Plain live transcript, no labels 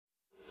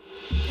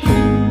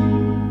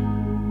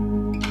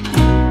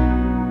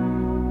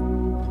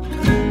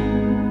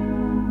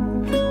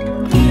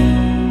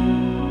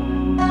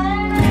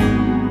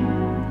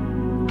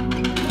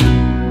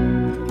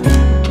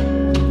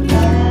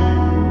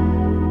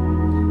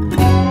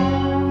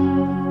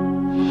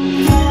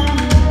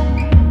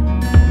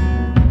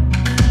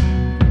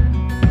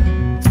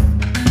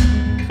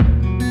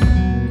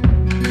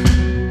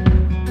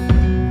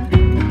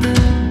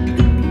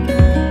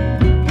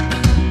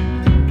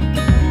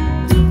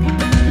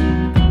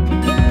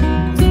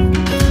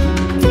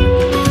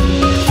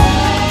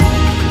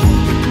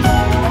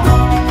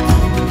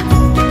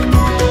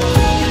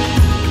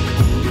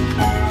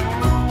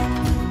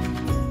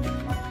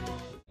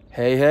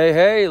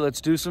Let's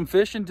do some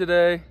fishing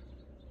today.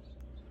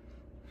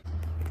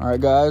 All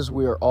right, guys,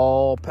 we are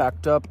all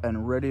packed up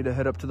and ready to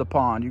head up to the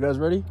pond. You guys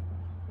ready?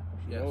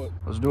 Yes.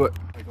 Let's do it.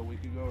 Like a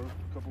week ago or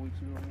a couple weeks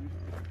ago, maybe.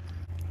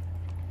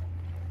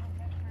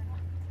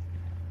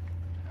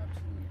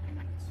 Absolute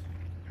units.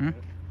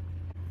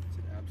 It's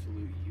an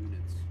absolute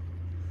units.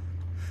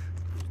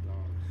 Those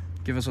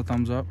dogs. Give us a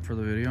thumbs up for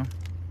the video.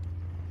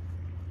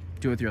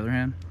 Do it with your other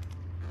hand.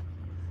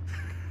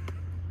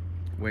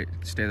 Wait,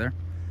 stay there.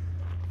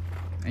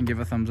 And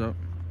give a thumbs up.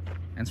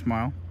 And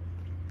smile.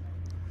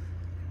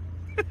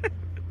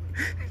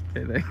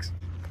 Okay, thanks.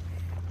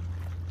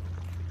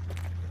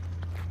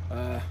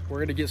 We're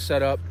gonna get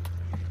set up.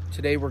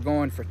 Today we're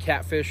going for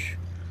catfish.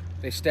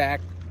 They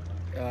stocked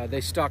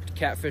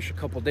catfish a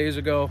couple days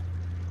ago,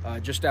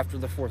 just after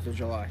the 4th of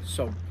July.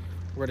 So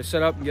we're gonna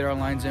set up and get our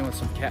lines in with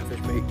some catfish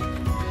bait.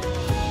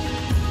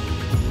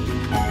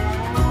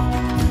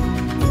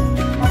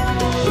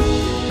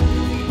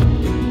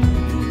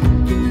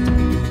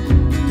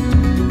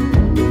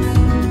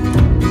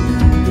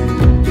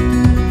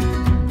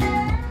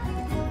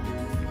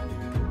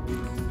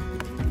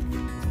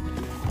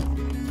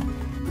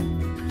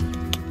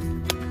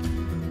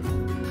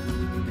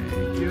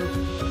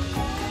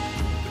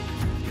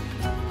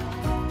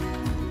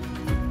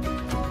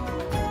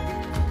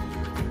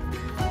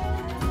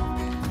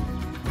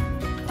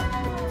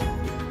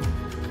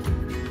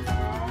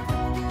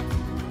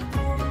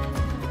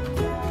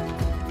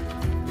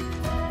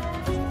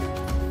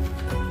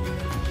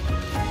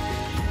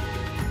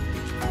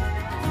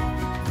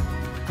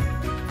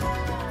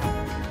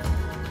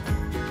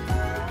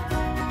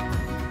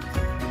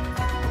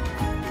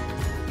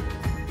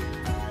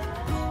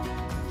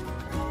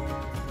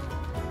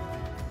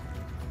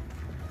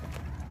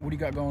 What do you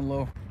got going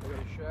low? I got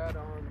a shad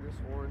on this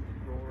orange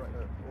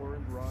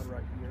rod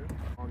right here.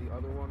 On the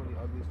other one, on the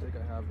ugly stick,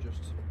 I have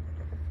just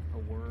a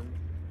worm.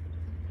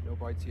 No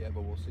bites yet,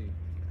 but we'll see.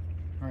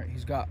 All right,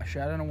 he's got a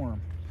shad and a worm.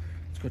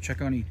 Let's go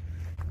check on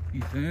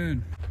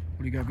Ethan. What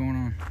do you got going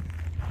on?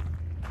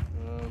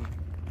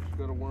 Just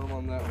got a worm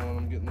on that one.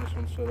 I'm getting this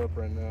one set up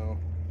right now.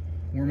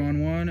 Worm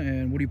on one,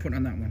 and what are you putting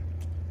on that one?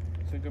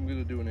 I think I'm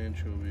gonna do an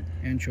anchovy.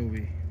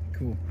 Anchovy,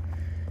 cool.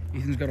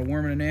 Ethan's got a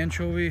worm and an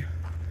anchovy.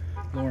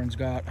 Lauren's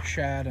got a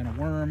shad and a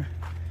worm,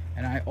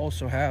 and I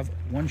also have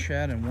one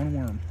shad and one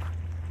worm.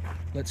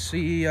 Let's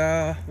see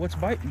what's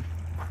biting.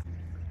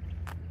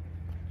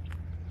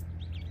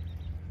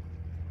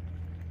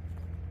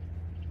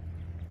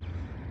 I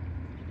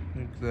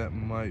think that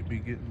might be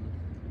getting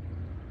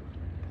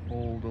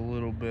pulled a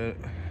little bit.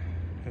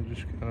 I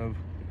just kind of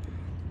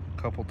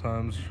a couple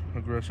times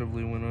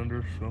aggressively went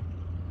under, so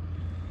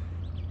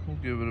we'll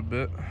give it a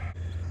bit.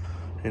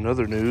 In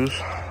other news,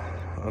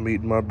 I'm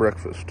eating my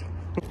breakfast.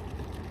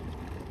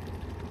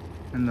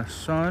 And the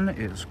sun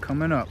is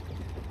coming up.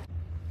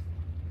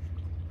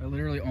 I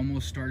literally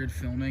almost started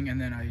filming and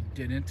then I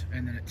didn't,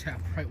 and then it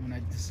tapped right when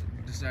I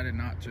decided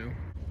not to.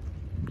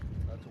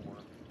 That's a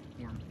worm.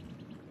 Worm.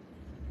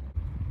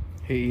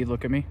 Hey, E,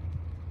 look at me.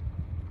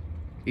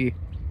 E.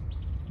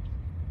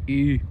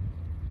 E.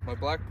 My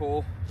black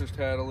pole just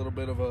had a little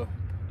bit of a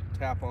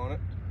tap on it.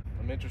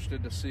 I'm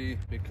interested to see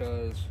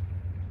because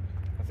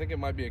I think it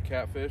might be a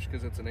catfish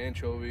because it's an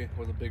anchovy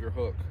with a bigger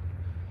hook.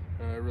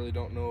 I really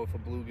don't know if a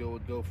bluegill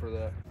would go for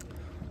that.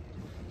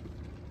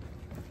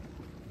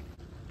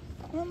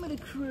 I'm gonna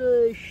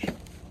crush.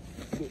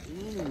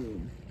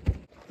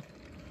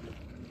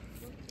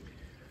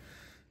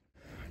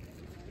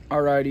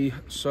 Alrighty,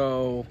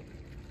 so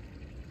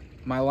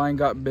my line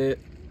got bit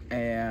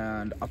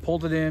and I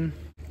pulled it in.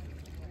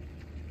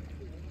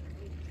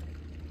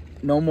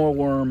 No more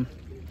worm.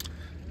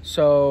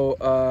 So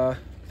I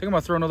think I'm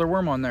gonna throw another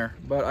worm on there,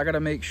 but I gotta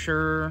make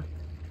sure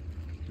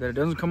that it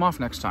doesn't come off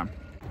next time.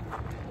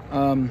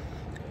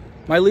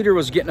 My leader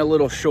was getting a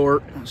little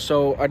short,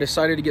 so I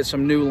decided to get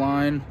some new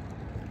line.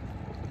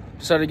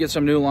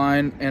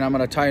 And I'm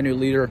gonna tie a new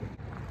leader.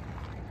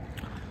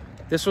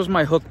 This was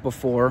my hook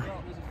before.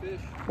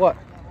 What?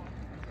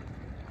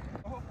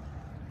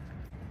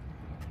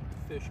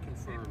 Fish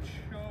confirmed.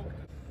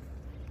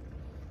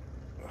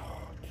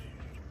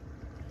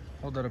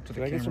 Hold that up to the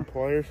Can I camera. get some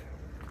pliers?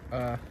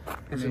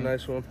 It's a mean,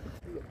 nice one.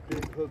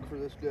 Big hook for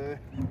this guy.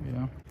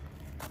 Yeah.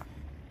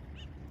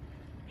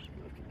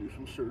 Have to do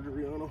some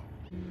surgery on him.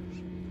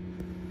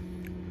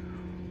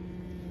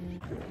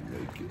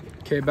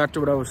 Okay, back to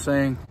what I was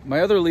saying.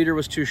 My other leader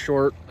was too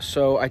short,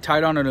 so I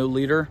tied on a new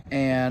leader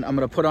and I'm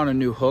gonna put on a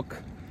new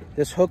hook.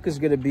 This hook is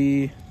gonna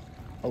be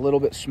a little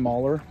bit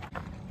smaller.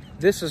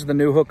 This is the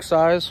new hook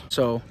size,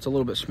 so it's a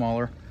little bit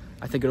smaller.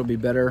 I think it'll be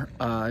better.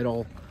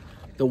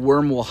 The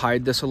worm will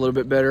hide this a little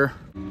bit better.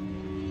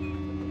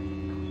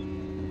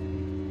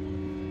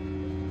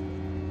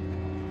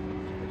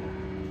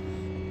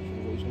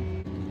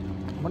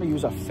 I'm gonna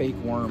use a fake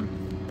worm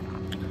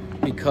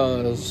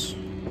because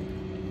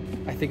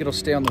I think it'll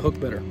stay on the hook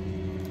better.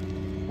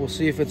 We'll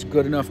see if it's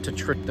good enough to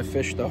trick the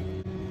fish though.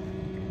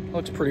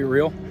 Looks pretty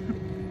real.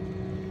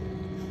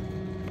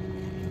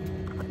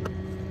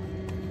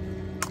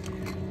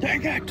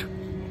 Dang it!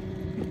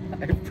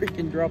 I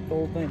freaking dropped the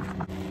whole thing.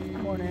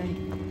 Good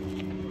morning.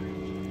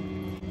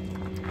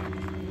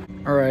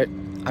 All right,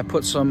 I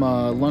put some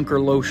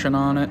Lunker lotion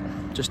on it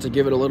just to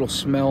give it a little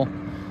smell.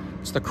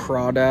 It's the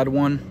Crawdad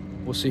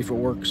one. We'll see if it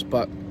works,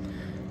 but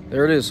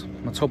there it is.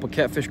 Let's hope a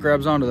catfish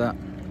grabs onto that.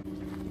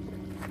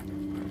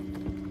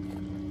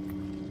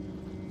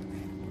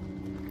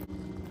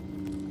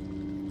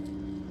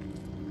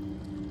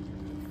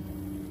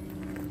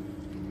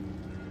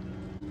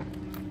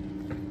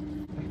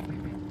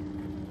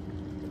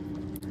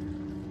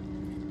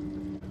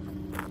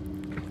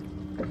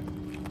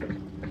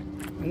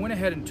 I went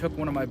ahead and took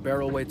one of my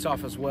barrel weights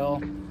off as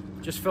well.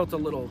 Just felt a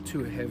little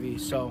too heavy,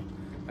 so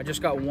I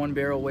just got one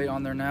barrel weight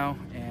on there now,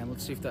 and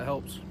let's see if that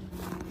helps.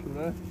 Should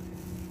I?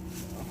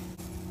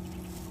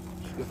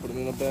 Just gonna put them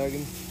in a bag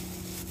and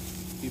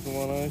keep them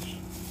on ice.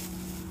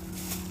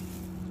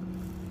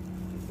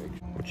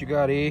 What you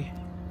got, E?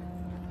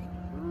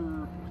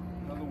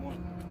 Another one.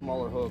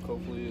 Smaller hook,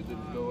 hopefully it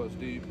didn't go as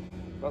deep.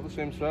 About the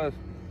same size.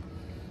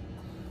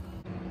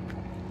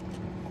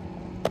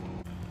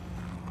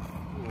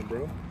 Come on,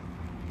 bro.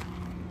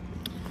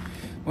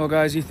 Well,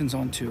 guys, Ethan's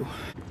on 2.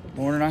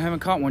 Lauren and I haven't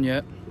caught one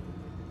yet.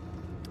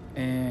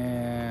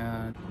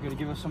 And you gonna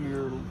give us some of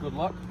your good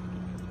luck?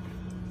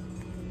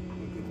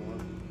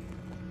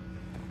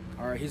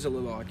 All right, he's a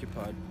little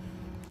occupied.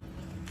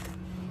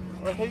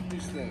 I hate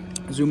these things.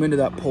 Zoom into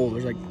that pole.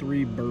 There's like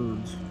 3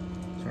 birds.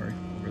 Sorry,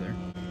 over there.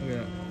 Look at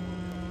that.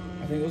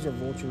 I think those are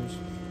vultures.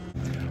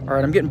 All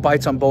right, I'm getting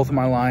bites on both of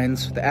my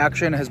lines. The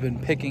action has been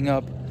picking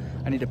up.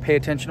 I need to pay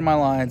attention to my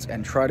lines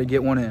and try to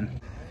get one in.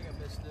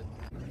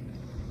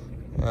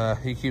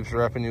 He keeps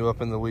wrapping you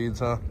up in the weeds,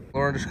 huh?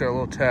 Lauren just got a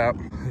little tap.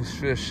 These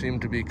fish seem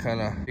to be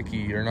kind of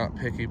picky, or not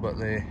picky, but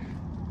they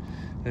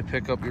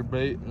pick up your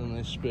bait and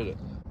they spit it.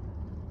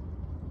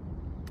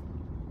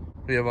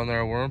 What do you have on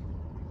there, a worm?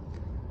 It's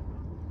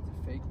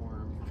a fake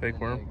worm. Fake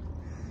worm?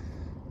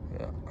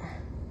 Yeah.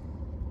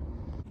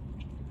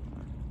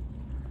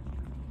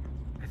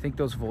 I think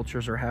those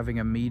vultures are having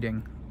a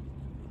meeting.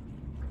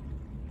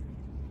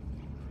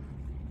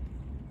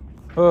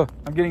 Oh,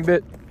 I'm getting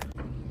bit.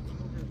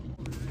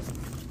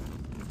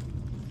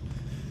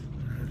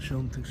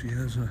 Sheldon thinks he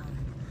has a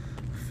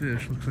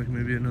fish. Looks like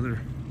maybe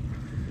another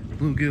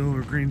bluegill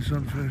or green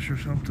sunfish or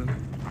something.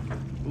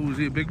 Oh, is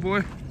he a big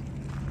boy?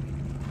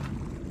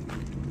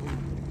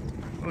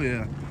 Oh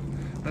yeah,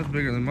 that's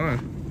bigger than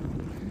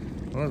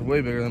mine. Well, that's way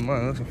bigger than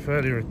mine. That's a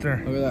fatty right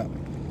there. Look at that.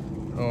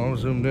 Oh, I'm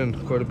zoomed in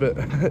quite a bit.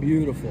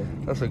 Beautiful.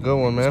 That's a good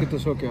one, man. Let's get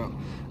this hook out.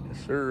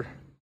 Yes, sir.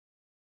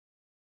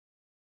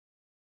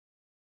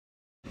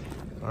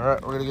 All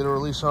right, we're gonna get a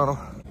release on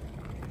him.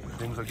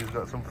 Seems like he's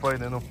got some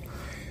fight in him.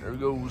 There he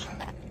goes.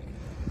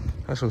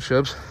 Nice one,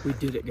 Shebs. We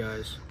did it,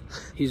 guys.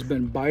 He's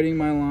been biting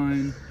my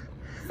line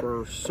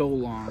for so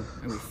long,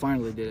 and we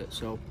finally did it,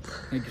 so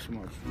thank you so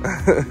much.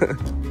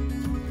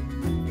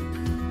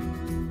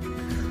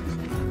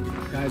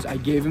 Guys, I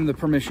gave him the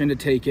permission to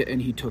take it,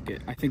 and he took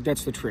it. I think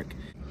that's the trick.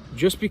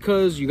 Just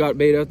because you got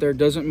bait out there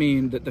doesn't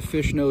mean that the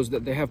fish knows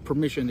that they have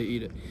permission to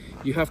eat it.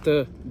 You have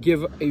to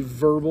give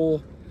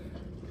verbal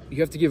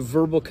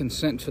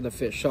consent to the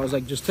fish. So I was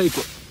like, just take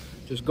it.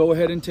 Just go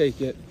ahead and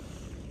take it.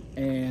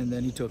 And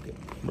then he took it.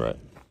 Right.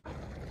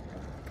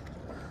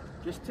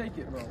 Just take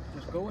it, bro.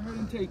 Just go ahead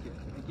and take it.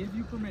 I give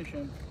you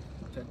permission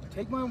to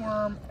take my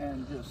worm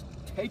and just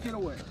take it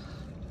away.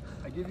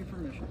 I give you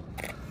permission.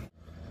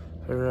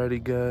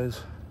 Alrighty,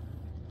 guys.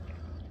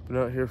 Been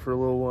out here for a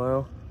little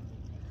while,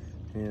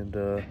 and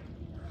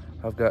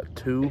I've got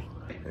 2,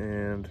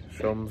 and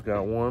Sheldon's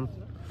got 1.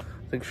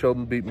 I think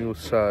Sheldon beat me with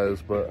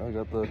size, but I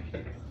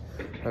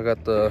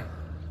got the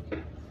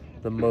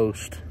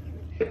most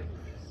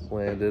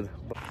landed.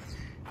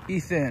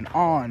 Ethan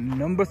on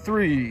number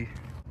 3.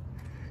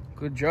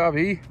 Good job,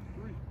 E.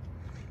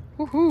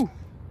 Woohoo!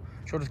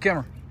 Show the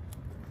camera.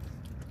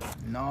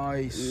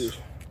 Nice.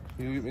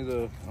 You get me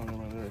the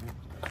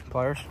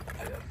pliers.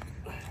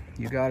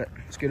 You got it.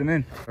 Let's get him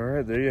in. All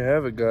right, there you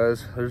have it,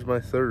 guys. There's my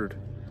 3rd.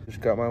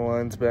 Just got my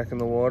lines back in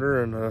the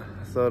water, and I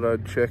thought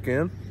I'd check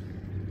in.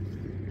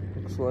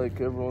 Looks like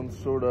everyone's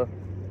sort of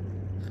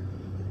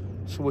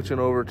switching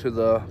over to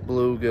the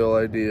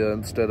bluegill idea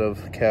instead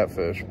of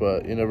catfish,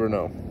 but you never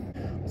know.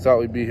 Thought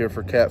we'd be here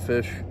for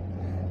catfish.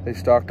 They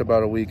stocked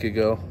about a week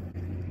ago.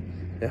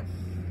 Yeah,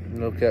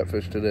 no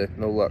catfish today,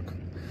 no luck.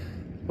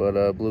 But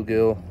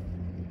bluegill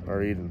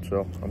are eating,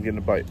 so I'm getting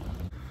a bite.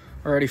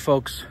 Alrighty,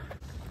 folks.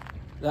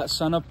 That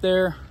sun up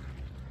there,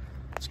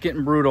 it's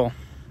getting brutal.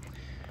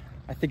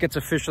 I think it's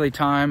officially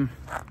time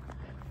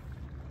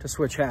to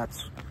switch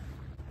hats.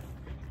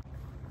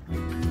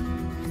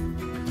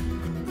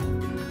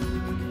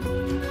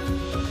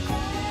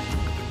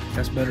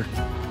 That's better.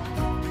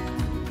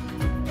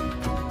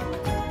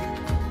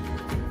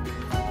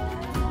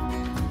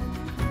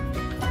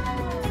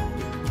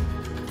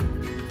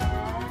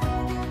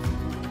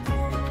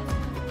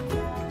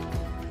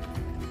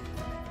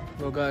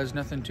 Well, guys,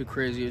 nothing too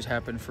crazy has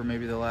happened for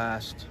maybe the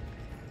last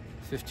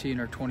 15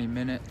 or 20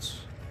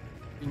 minutes.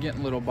 Been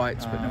getting little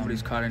bites, but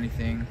nobody's caught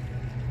anything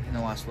in the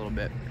last little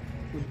bit.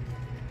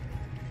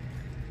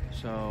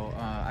 So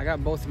I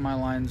got both of my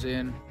lines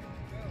in.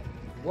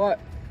 What?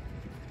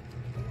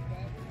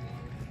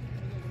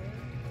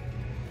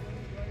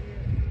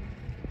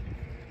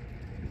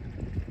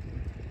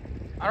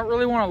 I don't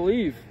really want to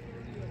leave.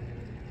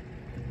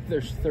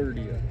 There's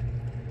 30 of them.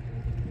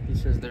 He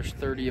says there's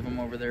 30 of them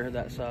over there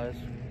that size.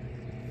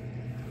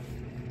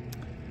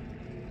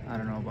 I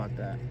don't know about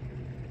that.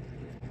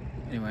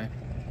 Anyway.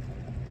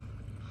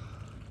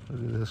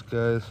 Look at this,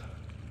 guys.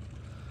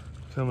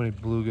 Look how many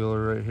bluegill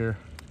are right here.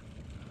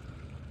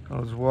 I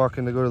was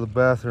walking to go to the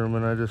bathroom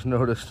and I just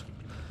noticed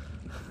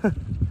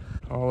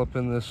all up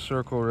in this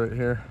circle right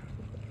here.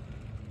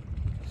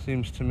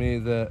 Seems to me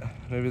that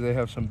maybe they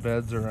have some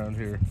beds around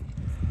here.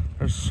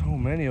 There's so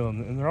many of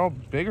them, and they're all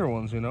bigger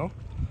ones, you know?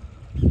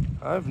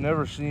 I've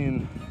never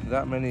seen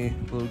that many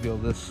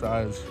bluegill this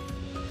size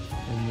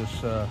in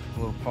this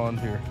little pond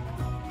here.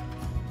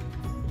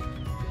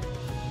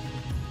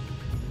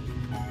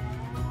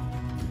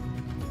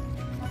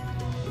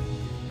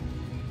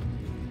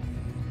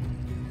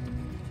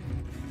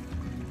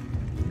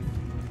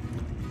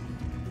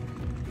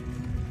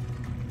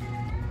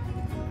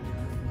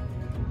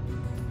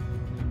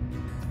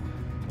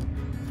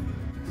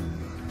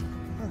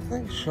 I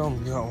think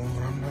Sheldon got one,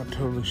 but I'm not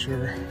totally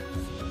sure.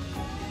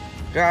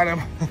 Got him.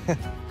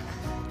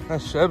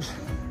 That's Shebs.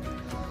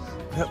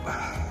 Yep.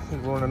 I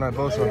think Lauren and I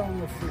both saw.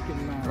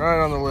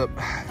 Right on the lip.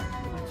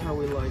 That's how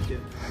we like it.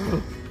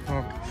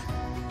 Oh.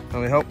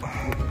 Let me help.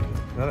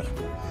 Got it.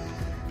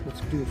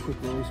 Let's do a quick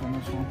release on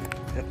this one.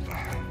 Yep.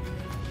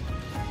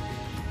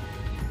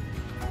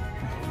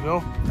 There you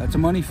go. That's a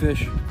money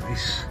fish.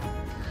 Nice.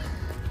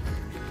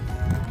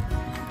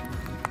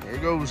 There he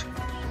goes.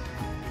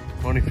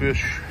 Money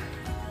fish.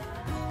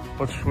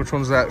 Which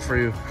one's that for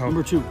you?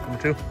 Number 2.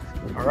 Number 2?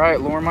 All right,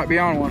 Lauren might be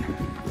on one.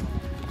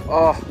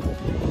 Oh,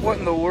 what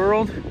in the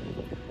world?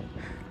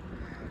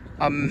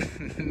 A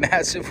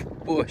massive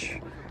bush.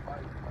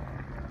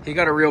 He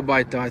got a real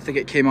bite though. I think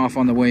it came off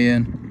on the way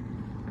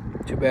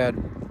in. Too bad.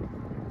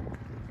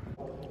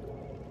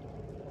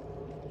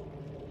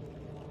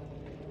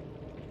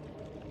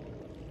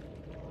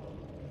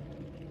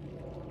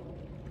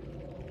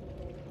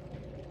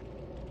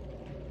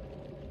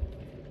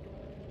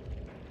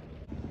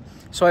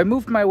 So I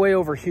moved my way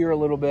over here a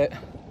little bit.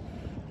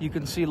 You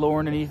can see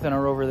Lauren and Ethan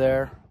are over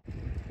there.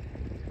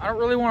 I don't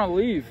really want to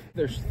leave.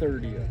 There's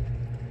 30 of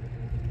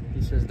them.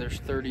 He says there's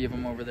 30 of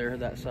them over there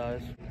that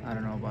size. I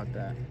don't know about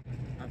that.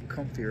 I'm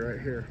comfy right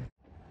here.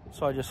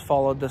 So I just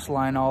followed this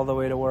line all the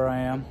way to where I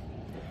am.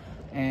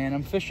 And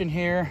I'm fishing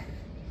here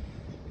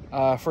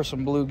for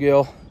some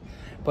bluegill.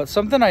 But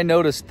something I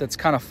noticed that's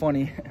kind of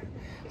funny.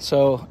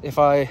 So if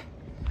I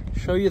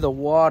show you the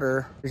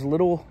water, there's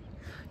little,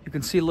 you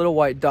can see little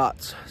white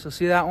dots. So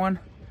see that one?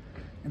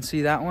 And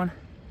see that one?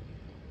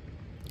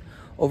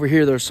 Over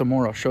here, there's some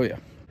more. I'll show you.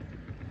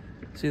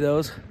 See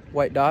those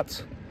white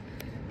dots?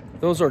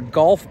 Those are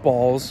golf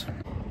balls.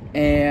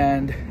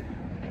 And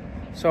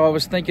so I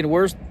was thinking,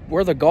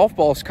 where the golf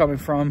balls coming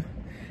from?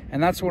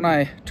 And that's when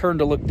I turned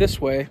to look this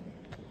way.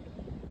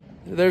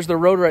 There's the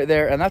road right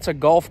there, and that's a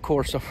golf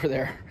course over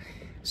there.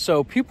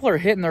 So people are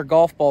hitting their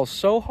golf balls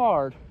so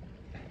hard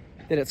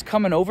that it's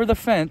coming over the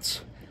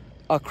fence,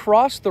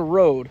 across the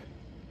road,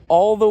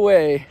 all the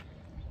way,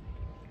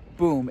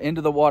 boom,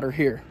 into the water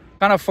here.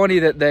 Kind of funny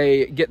that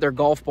they get their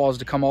golf balls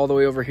to come all the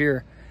way over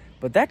here,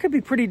 but that could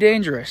be pretty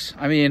dangerous.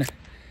 I mean,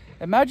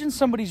 imagine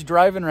somebody's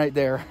driving right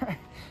there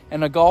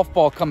and a golf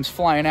ball comes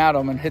flying at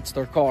them and hits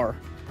their car.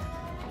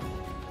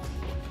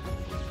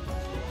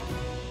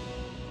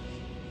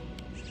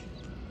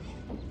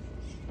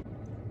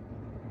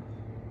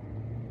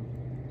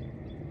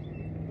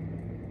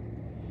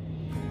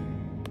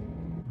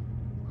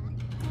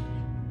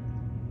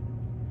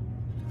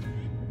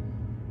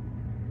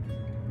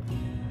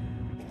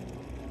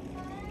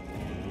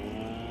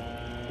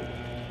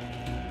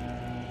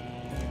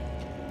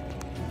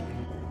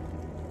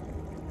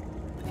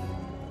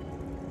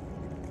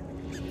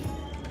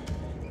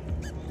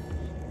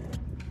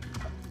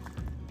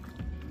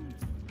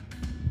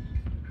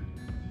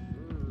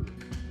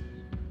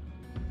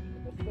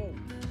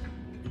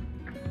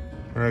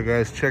 All right,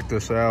 guys, check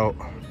this out.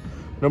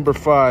 Number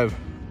 5,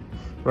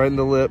 right in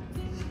the lip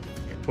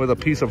with a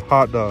piece of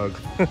hot dog.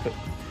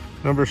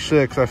 Number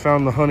 6, I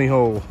found the honey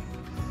hole.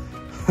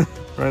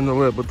 Right in the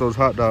lip with those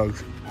hot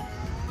dogs.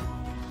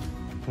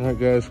 All right,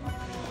 guys,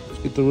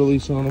 let's get the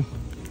release on him.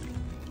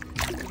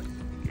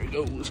 Here he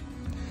goes.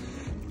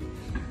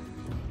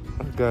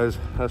 All right, guys,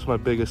 that's my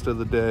biggest of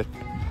the day.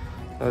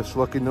 That's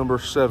lucky number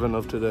 7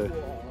 of today.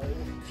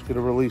 Let's get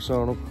a release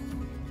on him.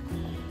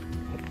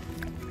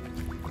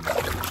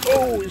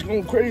 Oh, he's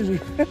going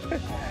crazy.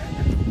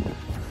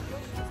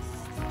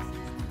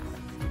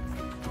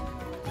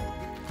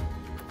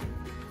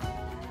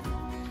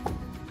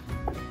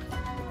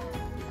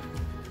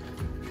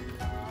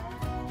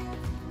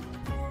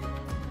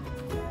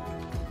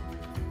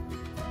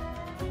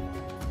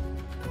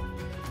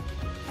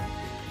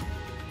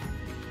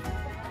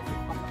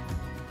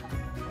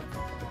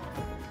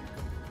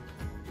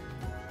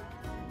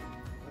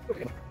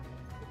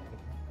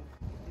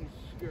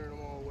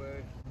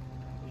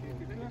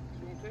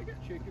 Take it,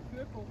 chicken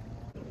pickle.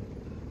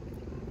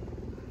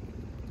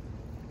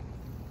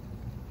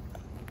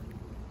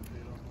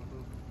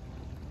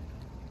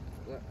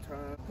 That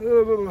time.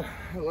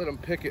 Let him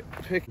pick it.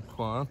 Pick it.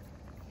 Come on.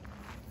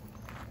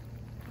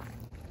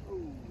 Oh,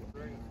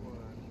 dragonfly.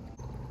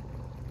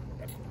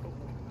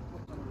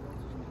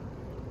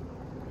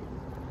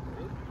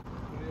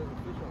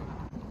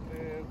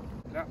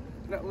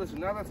 Now, listen,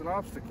 now that's an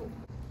obstacle.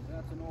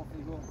 That's an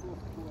awfully good.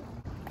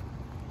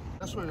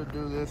 Best way to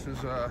do this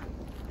is, oh,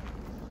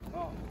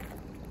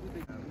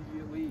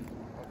 immediately.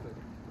 Okay.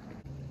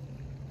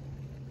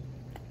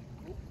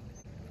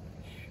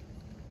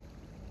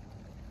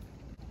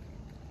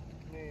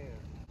 Man.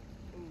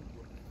 Ooh.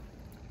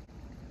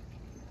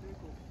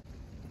 Pickle.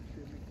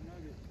 Chicken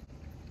nugget.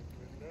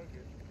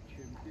 Nugget.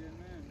 Chicken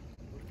man.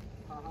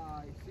 Haha,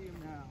 I see him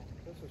now.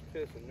 This is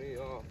pissing me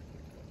off.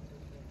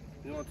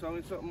 You want to tell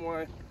me something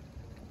why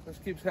this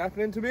keeps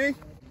happening to me?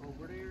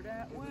 Over there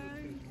that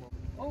way.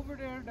 Over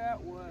there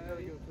that way. You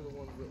gotta go to the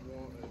ones that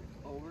want it.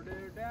 Over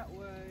there that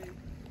way.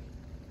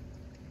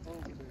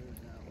 Over there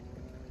that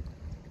way.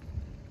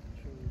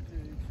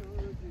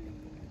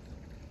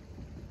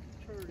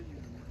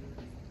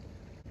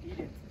 Eat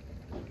it.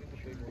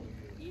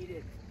 Eat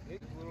it. These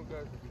little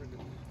guys are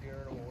freaking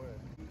scaring them away.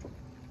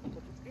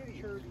 Such an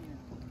idiot.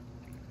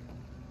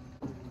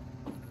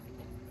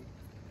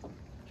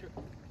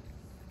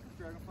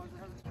 Dragonflies are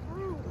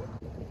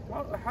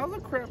having How the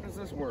crap does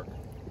this work?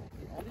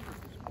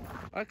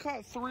 I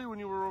caught 3 when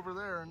you were over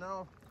there, and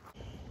now...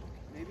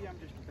 Maybe I'm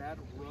just a bad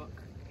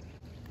rook.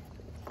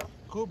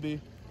 Could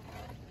be.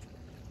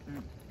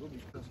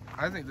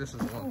 I think this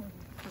is one.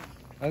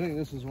 I think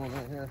this is one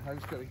right here. I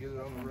just gotta get it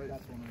on the right.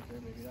 That's one right there,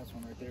 baby. That's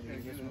one right there,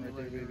 baby. That's one right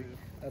there, baby.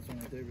 That's one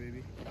right there,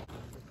 baby.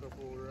 A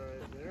couple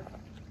right there.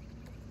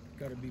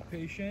 Gotta be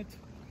patient.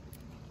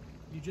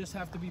 You just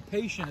have to be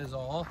patient is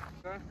all.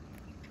 Okay.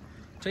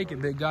 Take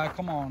it, big guy.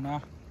 Come on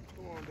now.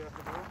 Come on,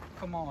 Daffodil.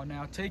 Come on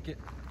now. Take it.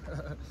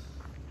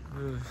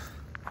 All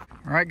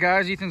right,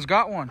 guys. Ethan's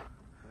got one.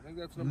 I think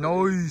that's number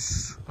 8.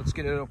 Nice. Let's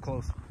get it up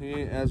close. He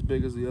ain't as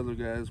big as the other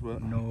guys,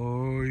 but...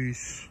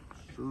 Nice.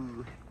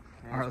 Sure.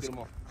 All right, let's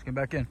get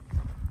back in.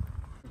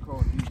 I call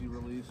it easy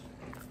release.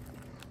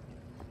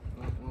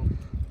 Oh, well,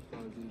 it's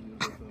not as easy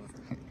as I thought.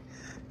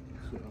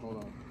 Shit, hold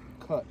on.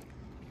 Cut.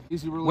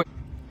 Easy release. Wait.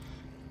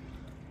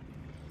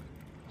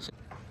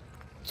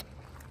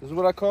 This is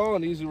what I call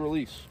an easy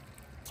release.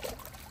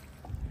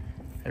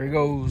 There he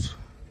goes.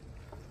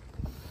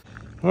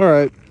 All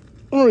right.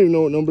 I don't even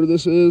know what number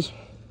this is.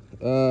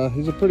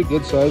 He's a pretty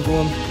good sized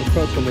one. I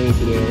caught so many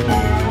today.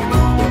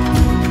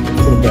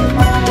 Let's put him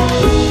back.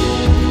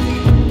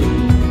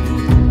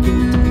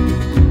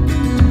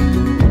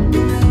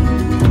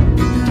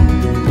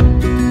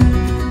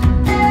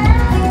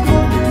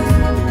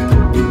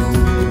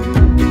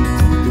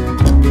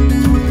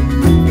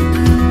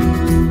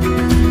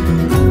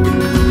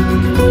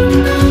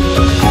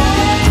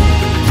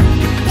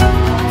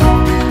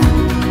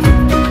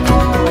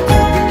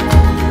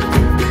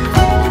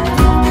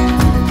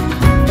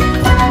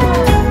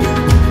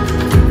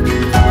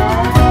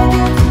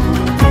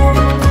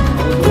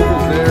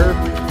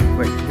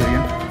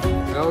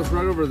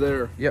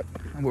 Yep.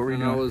 And what were you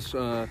doing? I was,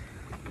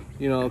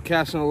 you know,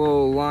 casting a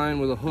little line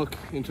with a hook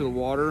into the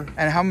water.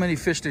 And how many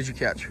fish did you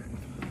catch?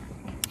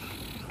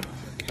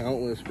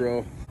 Countless,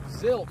 bro.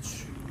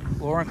 Zilch.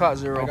 Lauren caught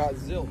 0. I got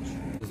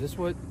zilch. Is this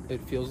what it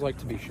feels like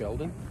to be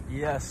Sheldon?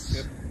 Yes.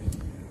 Yep.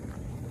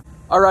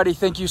 Alrighty,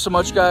 thank you so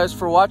much, guys,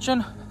 for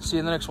watching. See you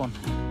in the next one.